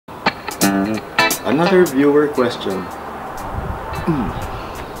Another viewer question.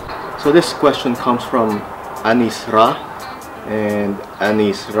 So this question comes from Anis Ra, and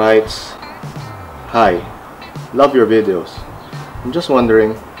Anis writes, "Hi, love your videos. I'm just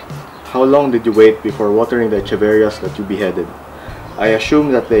wondering, how long did you wait before watering the Echeverias that you beheaded? I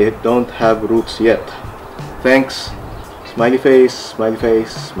assume that they don't have roots yet. Thanks. Smiley face, smiley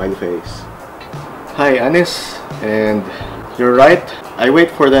face, smiley face." Hi Anis, and you're right. I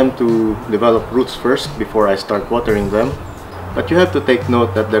wait for them to develop roots first before I start watering them. But you have to take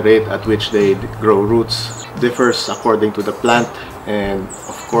note that the rate at which they grow roots differs according to the plant, and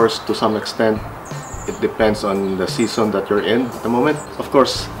of course to some extent it depends on the season that you're in at the moment. Of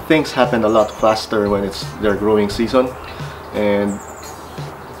course, things happen a lot faster when it's their growing season, and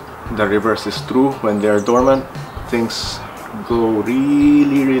the reverse is true when they're dormant. Things go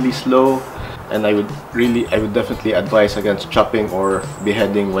really slow, and I would definitely advise against chopping or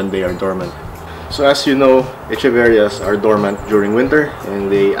beheading when they are dormant. So as you know, Echeverias are dormant during winter and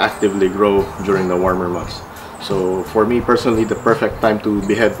they actively grow during the warmer months. So for me personally, the perfect time to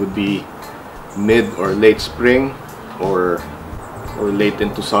behead would be mid or late spring or late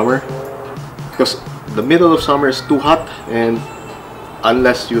into summer, because the middle of summer is too hot, and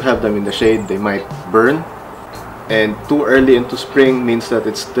unless you have them in the shade they might burn, and too early into spring means that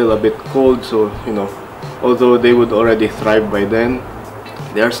it's still a bit cold. So you know, although they would already thrive by then,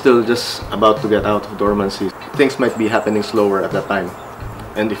 they are still just about to get out of dormancy. Things might be happening slower at that time.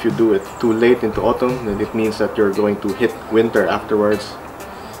 And if you do it too late into autumn, then it means that you're going to hit winter afterwards,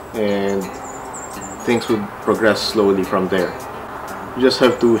 and things would progress slowly from there. You just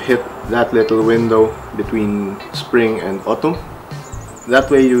have to hit that little window between spring and autumn.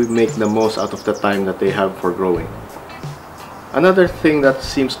 That way you make the most out of the time that they have for growing. Another thing that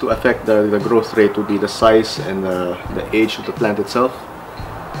seems to affect the growth rate would be the size and the age of the plant itself.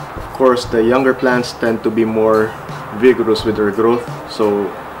 Of course, the younger plants tend to be more vigorous with their growth, so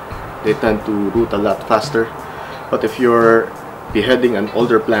they tend to root a lot faster. But if you're beheading an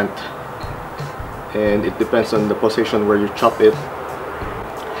older plant, and it depends on the position where you chop it,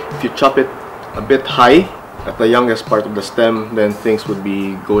 if you chop it a bit high at the youngest part of the stem, then things would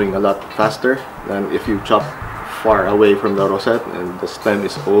be going a lot faster than if you chop far away from the rosette and the stem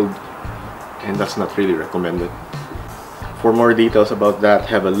is old, and that's not really recommended. For more details about that,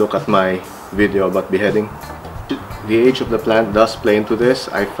 have a look at my video about beheading. The age of the plant does play into this.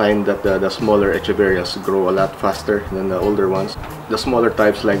 I find that the smaller Echeverias grow a lot faster than the older ones. The smaller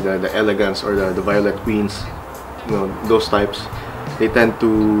types like the elegans or the violet queens, you know, those types, they tend to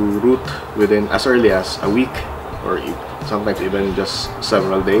root within as early as a week, or sometimes even just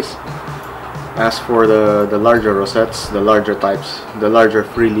several days. As for the larger rosettes, the larger types, the larger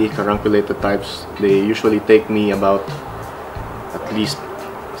freely carunculated types, they usually take me about at least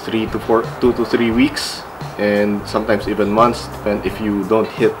 2 to 3 weeks, and sometimes even months, depend if you don't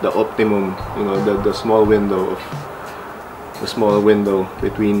hit the optimum, you know, the small window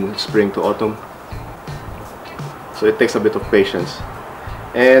between spring to autumn. So it takes a bit of patience,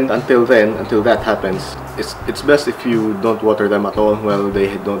 and until that happens, it's best if you don't water them at all while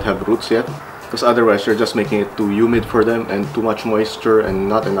they don't have roots yet, because otherwise you're just making it too humid for them, and too much moisture and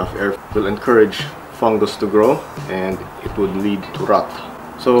not enough air will encourage fungus to grow, and it would lead to rot.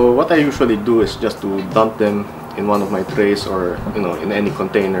 So what I usually do is just to dump them in one of my trays, or you know, in any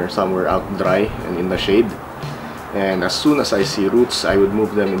container somewhere out dry and in the shade. And as soon as I see roots, I would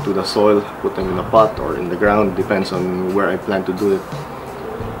move them into the soil, put them in a pot or in the ground, depends on where I plan to do it.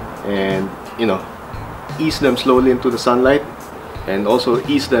 And you know, ease them slowly into the sunlight, and also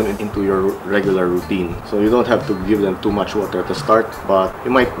ease them into your regular routine. So you don't have to give them too much water at the start, but you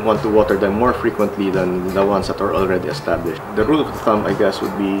might want to water them more frequently than the ones that are already established. The rule of thumb, I guess,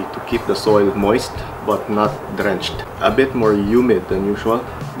 would be to keep the soil moist but not drenched, a bit more humid than usual.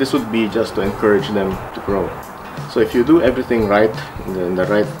 This would be just to encourage them to grow. So if you do everything right, in the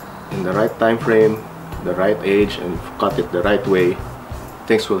right time frame, the right age, and cut it the right way,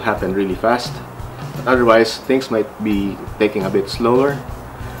 things will happen really fast. Otherwise, things might be taking a bit slower.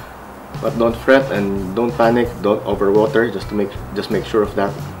 But don't fret and don't panic, don't overwater, just make sure of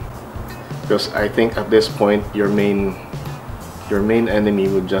that. Because I think at this point your main enemy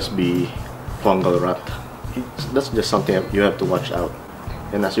would just be fungal rot. That's just something you have to watch out.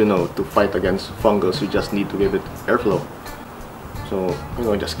 And as you know, to fight against fungus, you just need to give it airflow. So, you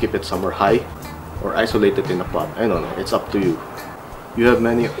know, just keep it somewhere high or isolate it in a pot. I don't know, it's up to you. You have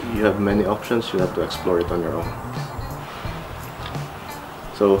many options, you have to explore it on your own.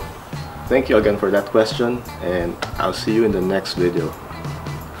 So, thank you again for that question, and I'll see you in the next video.